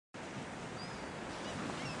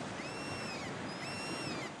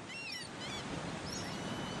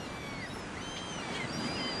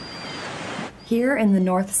Here in the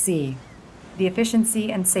North Sea, the efficiency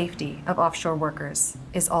and safety of offshore workers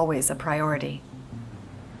is always a priority.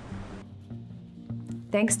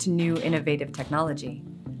 Thanks to new innovative technology,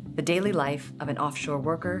 the daily life of an offshore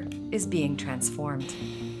worker is being transformed.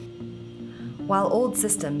 While old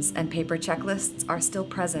systems and paper checklists are still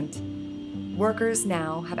present, workers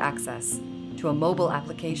now have access to a mobile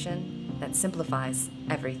application that simplifies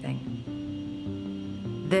everything.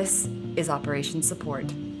 This is Operation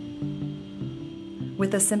Support.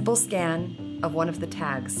 With a simple scan of one of the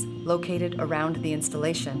tags located around the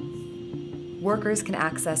installation, workers can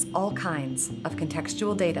access all kinds of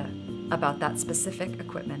contextual data about that specific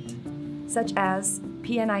equipment, such as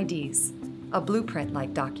PNIDs, a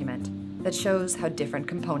blueprint-like document that shows how different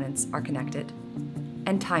components are connected,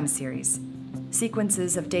 and time series,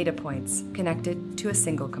 sequences of data points connected to a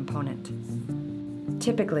single component.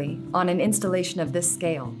 Typically, on an installation of this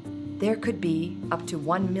scale, there could be up to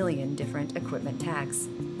 1 million different equipment tags.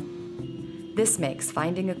 This makes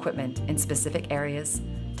finding equipment in specific areas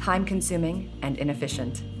time-consuming and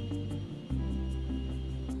inefficient.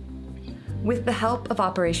 With the help of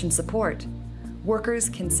Operation Support, workers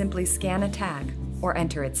can simply scan a tag or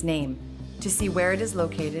enter its name to see where it is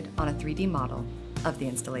located on a 3D model of the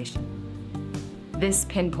installation. This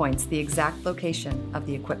pinpoints the exact location of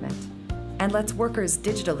the equipment and lets workers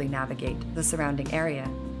digitally navigate the surrounding area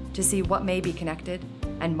to see what may be connected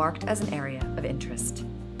and marked as an area of interest.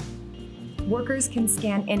 Workers can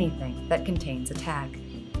scan anything that contains a tag,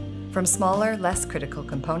 from smaller, less critical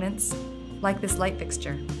components, like this light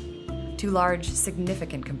fixture, to large,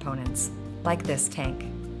 significant components, like this tank.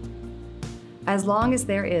 As long as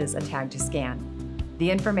there is a tag to scan,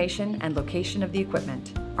 the information and location of the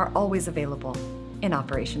equipment are always available in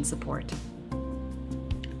Operation Support.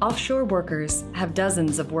 Offshore workers have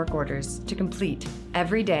dozens of work orders to complete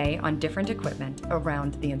every day on different equipment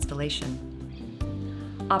around the installation.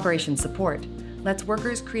 Operation Support lets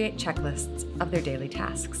workers create checklists of their daily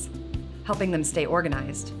tasks, helping them stay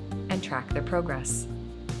organized and track their progress.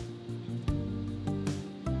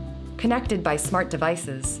 Connected by smart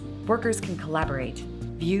devices, workers can collaborate,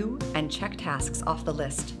 view, and check tasks off the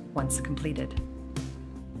list once completed.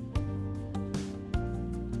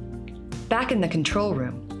 Back in the control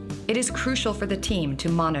room, it is crucial for the team to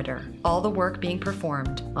monitor all the work being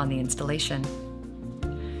performed on the installation.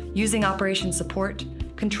 Using Operation Support,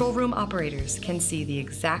 control room operators can see the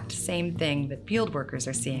exact same thing that field workers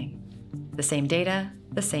are seeing: the same data,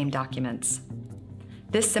 the same documents.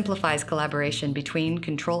 This simplifies collaboration between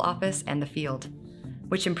control office and the field,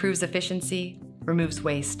 which improves efficiency, removes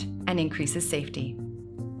waste, and increases safety.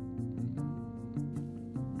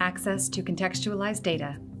 Access to contextualized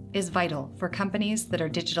data is vital for companies that are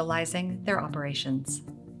digitalizing their operations.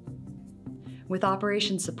 With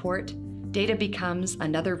Operation Support, data becomes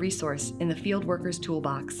another resource in the field worker's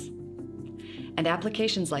toolbox. And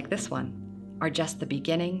applications like this one are just the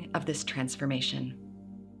beginning of this transformation.